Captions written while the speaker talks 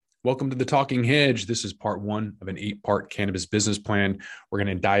Welcome to the Talking Hedge. This is part one of an 8-part cannabis business plan. We're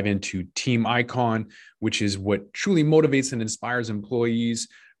going to dive into Team Icon, which is what truly motivates and inspires employees.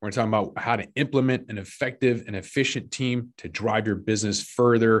 We're going to talk about how to implement an effective and efficient team to drive your business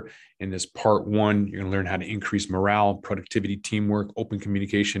further. In this part one, you're going to learn how to increase morale, productivity, teamwork, open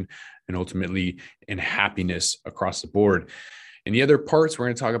communication, and ultimately in happiness across the board. In the other parts, we're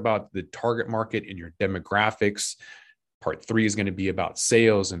going to talk about the target market and your demographics. Part 3 is going to be about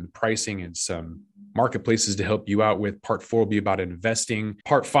sales and pricing and some marketplaces to help you out with. Part 4 will be about investing.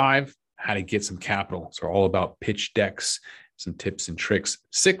 Part 5, how to get some capital. So all about pitch decks, some tips and tricks.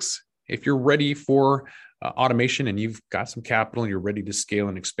 6, if you're ready for automation and you've got some capital and you're ready to scale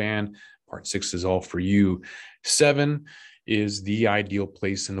and expand, Part 6 is all for you. 7 is the ideal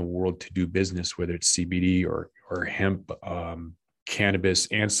place in the world to do business, whether it's CBD or hemp, cannabis,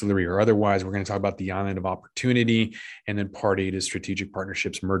 ancillary or otherwise. We're going to talk about the island of opportunity. And then part 8 is strategic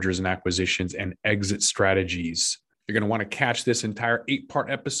partnerships, mergers and acquisitions, and exit strategies. You're going to want to catch this entire 8-part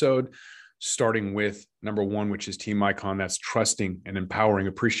episode, starting with number 1, which is Team Icon. That's trusting and empowering,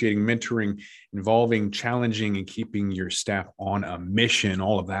 appreciating, mentoring, involving, challenging, and keeping your staff on a mission.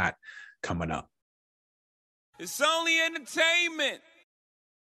 All of that coming up. It's only entertainment.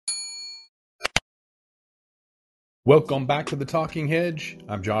 Welcome back to the Talking Hedge.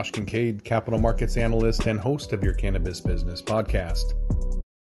 I'm Josh Kincaid, capital markets analyst and host of your Cannabis Business Podcast.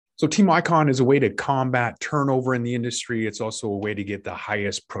 So Team Icon is a way to combat turnover in the industry. It's also a way to get the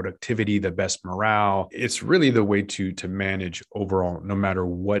highest productivity, the best morale. It's really the way to manage overall, no matter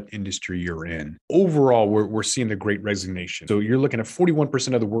what industry you're in. Overall, we're seeing the great resignation. So you're looking at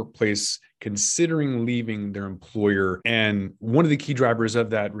 41% of the workplace considering leaving their employer. And one of the key drivers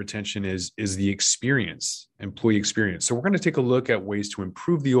of that retention is the experience, employee experience. So we're going to take a look at ways to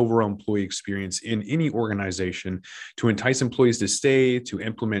improve the overall employee experience in any organization to entice employees to stay, to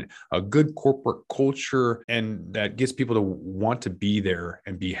implement a good corporate culture, and that gets people to want to be there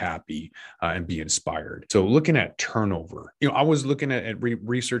and be happy and be inspired. So looking at turnover, I was looking at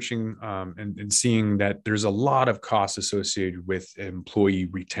researching and seeing that there's a lot of costs associated with employee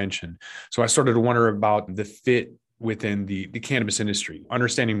retention. So I started to wonder about the fit within the cannabis industry,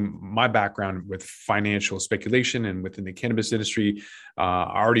 understanding my background with financial speculation and within the cannabis industry,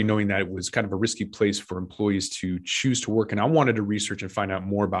 already knowing that it was kind of a risky place for employees to choose to work. And I wanted to research and find out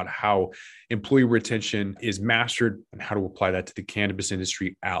more about how employee retention is mastered and how to apply that to the cannabis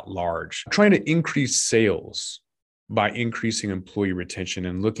industry at large. Trying to increase sales by increasing employee retention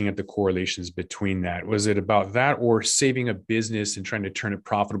and looking at the correlations between that. Was it about that or saving a business and trying to turn it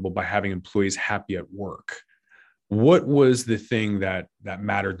profitable by having employees happy at work? What was the thing that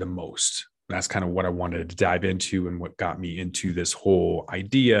mattered the most? That's kind of what I wanted to dive into and what got me into this whole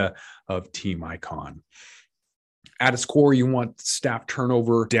idea of Team Icon. At its core, you want staff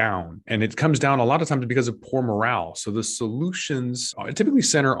turnover down, and it comes down a lot of times because of poor morale. So the solutions typically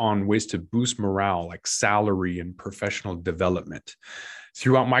center on ways to boost morale, like salary and professional development.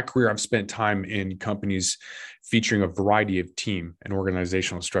 Throughout my career, I've spent time in companies featuring a variety of team and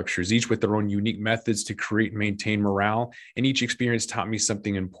organizational structures, each with their own unique methods to create and maintain morale. And each experience taught me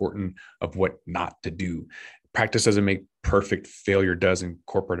something important of what not to do. Practice doesn't make perfect, failure does. In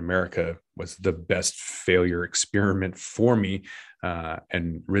corporate America was the best failure experiment for me,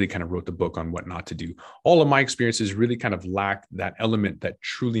 and really kind of wrote the book on what not to do. All of my experiences really kind of lacked that element that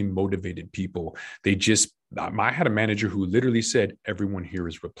truly motivated people. I had a manager who literally said, everyone here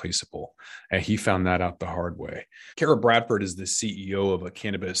is replaceable. And he found that out the hard way. Kara Bradford is the CEO of a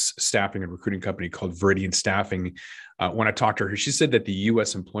cannabis staffing and recruiting company called Viridian Staffing. When I talked to her, she said that the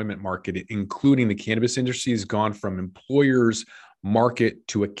U.S. employment market, including the cannabis industry, has gone from employers' market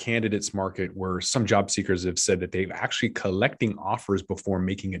to a candidates market, where some job seekers have said that they've actually collecting offers before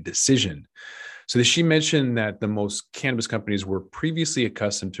making a decision. So she mentioned that the most cannabis companies were previously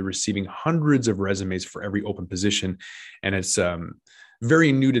accustomed to receiving hundreds of resumes for every open position. And it's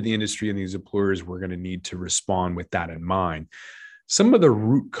very new to the industry, and these employers were going to need to respond with that in mind. Some of the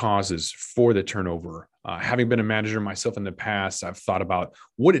root causes for the turnover, having been a manager myself in the past, I've thought about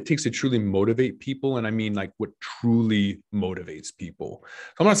what it takes to truly motivate people. And I mean, like, what truly motivates people.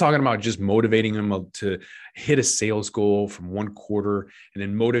 So I'm not talking about just motivating them to hit a sales goal from one quarter and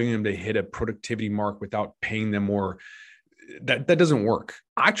then motivating them to hit a productivity mark without paying them more. That doesn't work.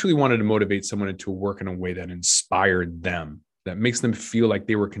 I actually wanted to motivate someone into work in a way that inspired them, that makes them feel like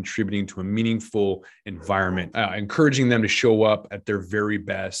they were contributing to a meaningful environment, encouraging them to show up at their very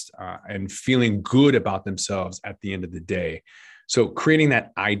best, and feeling good about themselves at the end of the day. So creating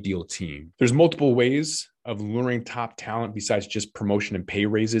that ideal team. There's multiple ways of luring top talent besides just promotion and pay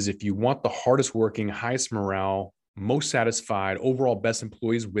raises. If you want the hardest working, highest morale, most satisfied, overall best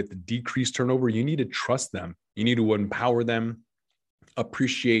employees with decreased turnover, you need to trust them. You need to empower them,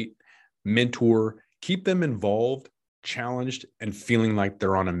 appreciate, mentor, keep them involved, challenged, and feeling like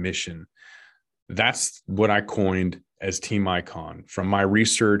they're on a mission. That's what I coined as Team Icon. From my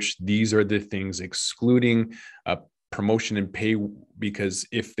research, these are the things excluding promotion and pay, because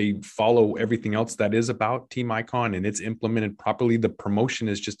if they follow everything else that is about Team Icon and it's implemented properly, the promotion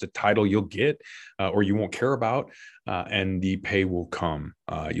is just a title you'll get or you won't care about, and the pay will come.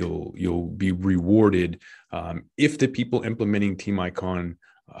 You'll be rewarded if the people implementing Team Icon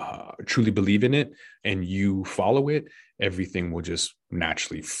truly believe in it and you follow it. Everything will just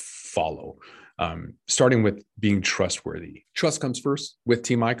naturally follow. Starting with being trustworthy. Trust comes first with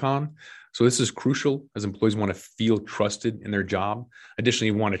Team Icon. So this is crucial as employees want to feel trusted in their job. Additionally,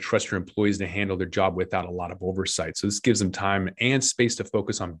 you want to trust your employees to handle their job without a lot of oversight. So this gives them time and space to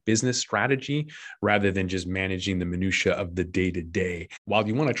focus on business strategy rather than just managing the minutia of the day-to-day. While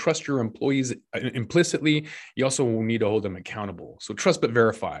you want to trust your employees implicitly, you also will need to hold them accountable. So trust but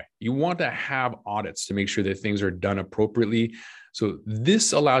verify. You want to have audits to make sure that things are done appropriately. So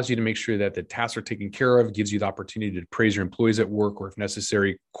this allows you to make sure that the tasks are taken care of, gives you the opportunity to praise your employees at work, or if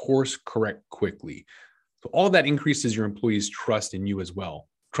necessary, course correct quickly. So all that increases your employees' trust in you as well.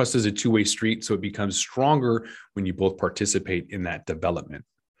 Trust is a two-way street, so it becomes stronger when you both participate in that development.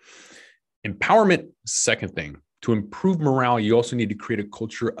 Empowerment, second thing. To improve morale, you also need to create a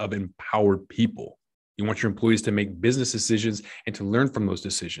culture of empowered people. You want your employees to make business decisions and to learn from those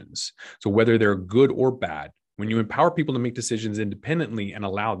decisions. So whether they're good or bad, when you empower people to make decisions independently and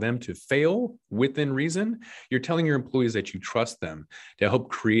allow them to fail within reason, you're telling your employees that you trust them to help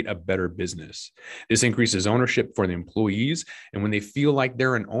create a better business. This increases ownership for the employees, and when they feel like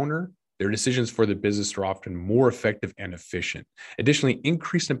they're an owner, their decisions for the business are often more effective and efficient. Additionally,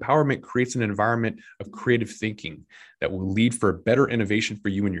 increased empowerment creates an environment of creative thinking that will lead for better innovation for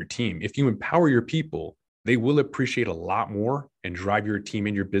you and your team. If you empower your people, they will appreciate a lot more and drive your team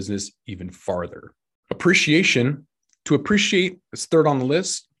and your business even farther. Appreciation. To appreciate is third on the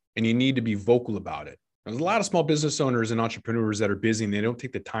list, and you need to be vocal about it. There's a lot of small business owners and entrepreneurs that are busy and they don't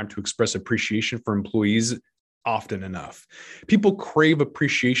take the time to express appreciation for employees often enough. People crave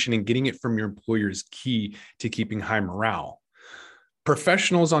appreciation, and getting it from your employer is key to keeping high morale.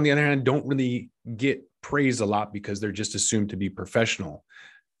 Professionals, on the other hand, don't really get praised a lot because they're just assumed to be professional.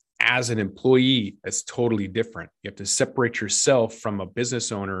 As an employee, it's totally different. You have to separate yourself from a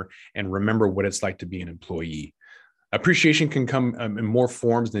business owner and remember what it's like to be an employee. Appreciation can come in more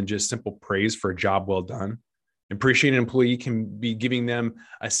forms than just simple praise for a job well done. Appreciating an employee can be giving them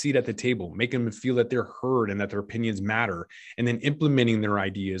a seat at the table, making them feel that they're heard and that their opinions matter, and then implementing their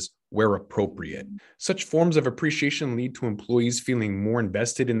ideas where appropriate. Such forms of appreciation lead to employees feeling more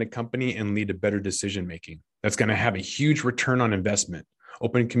invested in the company and lead to better decision making. That's going to have a huge return on investment.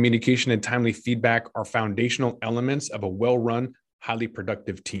 Open communication and timely feedback are foundational elements of a well-run, highly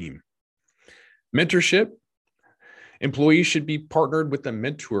productive team. Mentorship. Employees should be partnered with a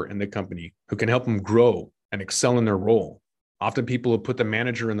mentor in the company who can help them grow and excel in their role. Often people will put the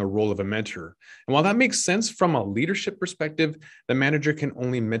manager in the role of a mentor. And while that makes sense from a leadership perspective, the manager can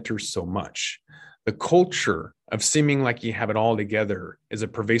only mentor so much. The culture of seeming like you have it all together is a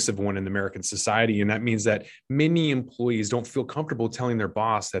pervasive one in American society. And that means that many employees don't feel comfortable telling their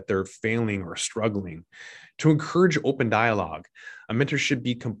boss that they're failing or struggling. To encourage open dialogue, a mentor should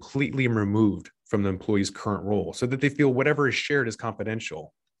be completely removed from the employee's current role so that they feel whatever is shared is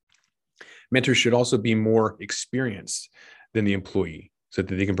confidential. Mentors should also be more experienced than the employee, so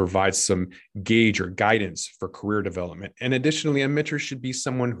that they can provide some gauge or guidance for career development. And additionally, a mentor should be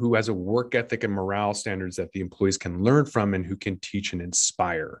someone who has a work ethic and morale standards that the employees can learn from and who can teach and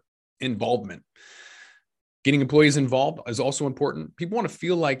inspire. Involvement. Getting employees involved is also important. People want to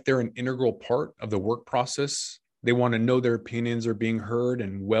feel like they're an integral part of the work process. They want to know their opinions are being heard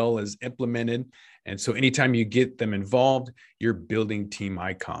and well as implemented. And so anytime you get them involved, you're building Team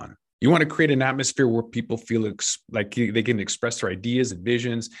Icon. You want to create an atmosphere where people feel like they can express their ideas and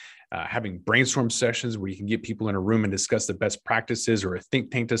visions, having brainstorm sessions where you can get people in a room and discuss the best practices, or a think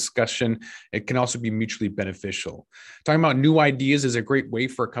tank discussion. It can also be mutually beneficial. Talking about new ideas is a great way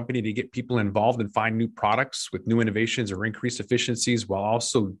for a company to get people involved and find new products with new innovations or increased efficiencies, while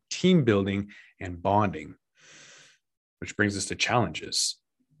also team building and bonding. Which brings us to challenges.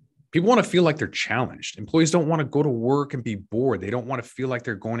 People want to feel like they're challenged. Employees don't want to go to work and be bored. They don't want to feel like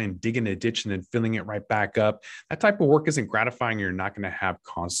they're going and digging a ditch and then filling it right back up. That type of work isn't gratifying. You're going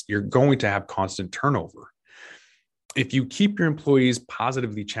to have constant turnover. If you keep your employees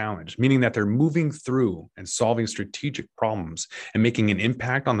positively challenged, meaning that they're moving through and solving strategic problems and making an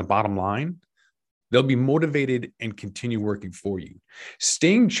impact on the bottom line, They'll be motivated and continue working for you.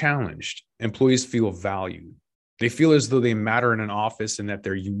 Staying challenged, employees feel valued. They feel as though they matter in an office and that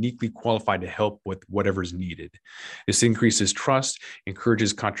they're uniquely qualified to help with whatever's needed. This increases trust,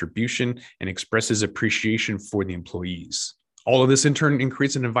 encourages contribution, and expresses appreciation for the employees. All of this in turn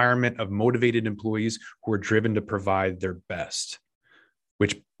increases an environment of motivated employees who are driven to provide their best,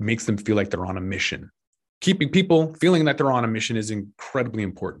 which makes them feel like they're on a mission. Keeping people feeling that they're on a mission is incredibly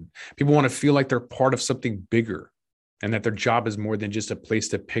important. People want to feel like they're part of something bigger and that their job is more than just a place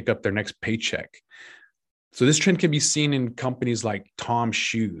to pick up their next paycheck. So this trend can be seen in companies like Tom's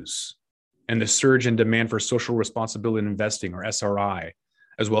Shoes and the surge in demand for social responsibility investing, or SRI,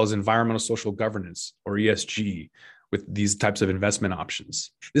 as well as environmental social governance, or ESG, with these types of investment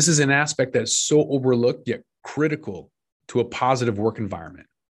options. This is an aspect that's so overlooked yet critical to a positive work environment.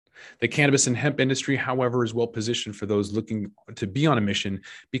 The cannabis and hemp industry, however, is well positioned for those looking to be on a mission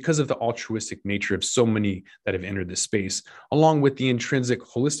because of the altruistic nature of so many that have entered this space, along with the intrinsic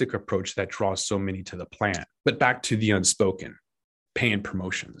holistic approach that draws so many to the plant. But back to the unspoken, pay and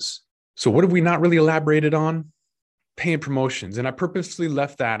promotions. So what have we not really elaborated on? Pay and promotions. And I purposely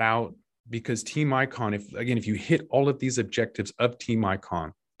left that out because Team Icon, if you hit all of these objectives of Team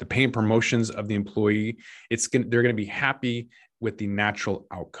Icon, the pay and promotions of the employee, they're going to be happy with the natural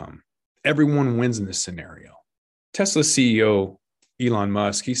outcome. Everyone wins in this scenario. Tesla CEO Elon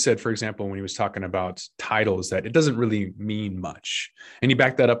Musk, he said, for example, when he was talking about titles, that it doesn't really mean much. And he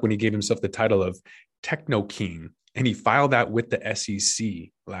backed that up when he gave himself the title of Techno King, and he filed that with the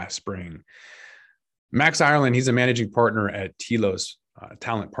SEC last spring. Max Ireland, he's a managing partner at Telos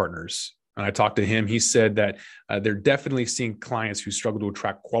Talent Partners. And I talked to him. He said that they're definitely seeing clients who struggle to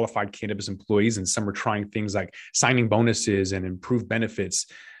attract qualified cannabis employees, and some are trying things like signing bonuses and improved benefits.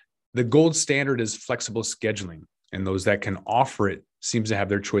 The gold standard is flexible scheduling, and those that can offer it seems to have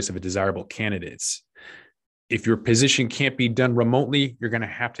their choice of a desirable candidates. If your position can't be done remotely, you're going to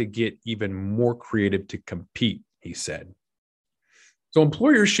have to get even more creative to compete, he said. So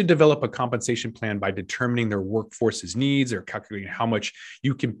employers should develop a compensation plan by determining their workforce's needs, or calculating how much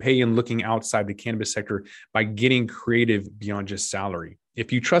you can pay, and looking outside the cannabis sector by getting creative beyond just salary.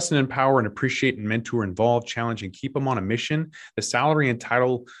 If you trust and empower and appreciate and mentor, involve, challenge, and keep them on a mission, the salary and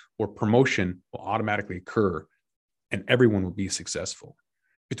title or promotion will automatically occur, and everyone will be successful.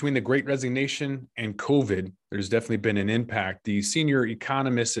 Between the Great Resignation and COVID, there's definitely been an impact. The senior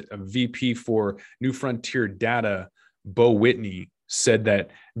economist, VP for New Frontier Data, Bo Whitney, said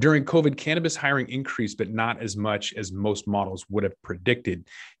that during COVID, cannabis hiring increased, but not as much as most models would have predicted.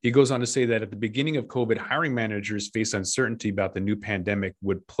 He goes on to say that at the beginning of COVID, hiring managers faced uncertainty about the new pandemic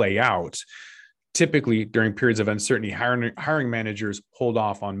would play out. Typically, during periods of uncertainty, hiring managers hold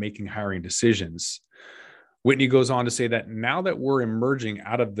off on making hiring decisions. Whitney goes on to say that now that we're emerging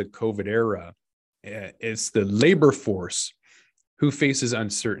out of the COVID era, it's the labor force who faces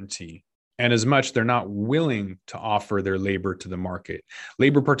uncertainty. And as much, they're not willing to offer their labor to the market.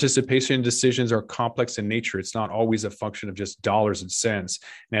 Labor participation decisions are complex in nature. It's not always a function of just dollars and cents.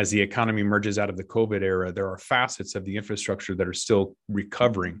 And as the economy emerges out of the COVID era, there are facets of the infrastructure that are still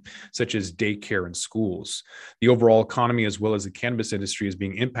recovering, such as daycare and schools. The overall economy, as well as the cannabis industry, is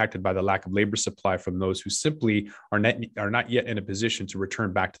being impacted by the lack of labor supply from those who simply are not yet in a position to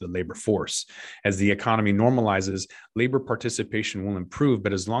return back to the labor force. As the economy normalizes, labor participation will improve,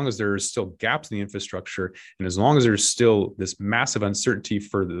 but as long as there is still gaps in the infrastructure, and as long as there's still this massive uncertainty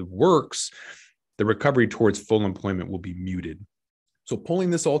for the works, the recovery towards full employment will be muted. So pulling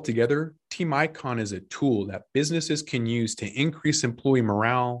this all together, Team Icon is a tool that businesses can use to increase employee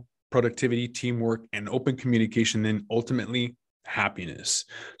morale, productivity, teamwork, and open communication, and ultimately happiness.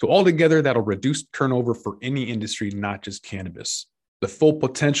 So altogether, that'll reduce turnover for any industry, not just cannabis. The full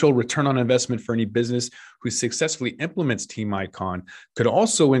potential return on investment for any business who successfully implements Team Icon could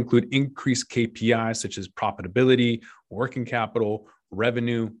also include increased KPIs such as profitability, working capital,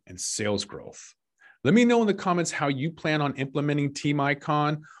 revenue, and sales growth. Let me know in the comments how you plan on implementing Team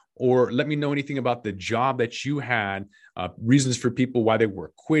Icon, or let me know anything about the job that you had, reasons for people why they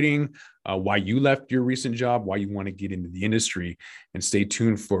were quitting, why you left your recent job, why you want to get into the industry, and stay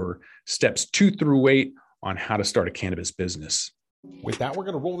tuned for steps 2 through 8 on how to start a cannabis business. With that, we're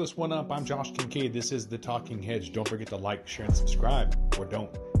going to roll this one up. I'm Josh Kincaid. This is The Talking Hedge. Don't forget to like, share, and subscribe, or don't,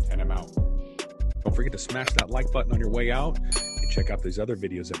 and I'm out. Don't forget to smash that like button on your way out and check out these other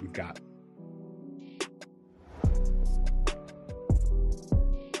videos that we've got.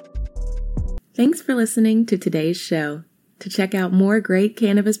 Thanks for listening to today's show. To check out more great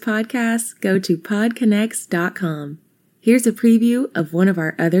cannabis podcasts, go to podconnects.com. Here's a preview of one of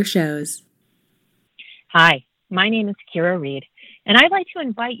our other shows. Hi, my name is Kira Reed, And I'd like to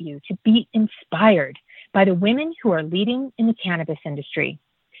invite you to be inspired by the women who are leading in the cannabis industry.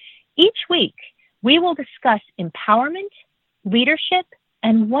 Each week, we will discuss empowerment, leadership,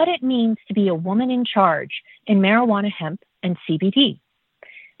 and what it means to be a woman in charge in marijuana, hemp, and CBD.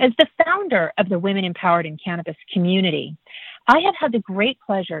 As the founder of the Women Empowered in Cannabis community, I have had the great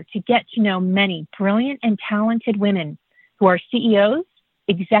pleasure to get to know many brilliant and talented women who are CEOs,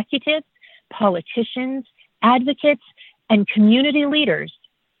 executives, politicians, advocates, and community leaders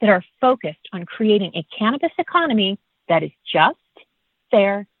that are focused on creating a cannabis economy that is just,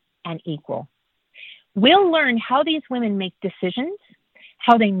 fair, and equal. We'll learn how these women make decisions,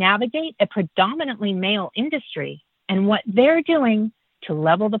 how they navigate a predominantly male industry, and what they're doing to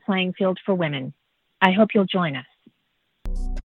level the playing field for women. I hope you'll join us.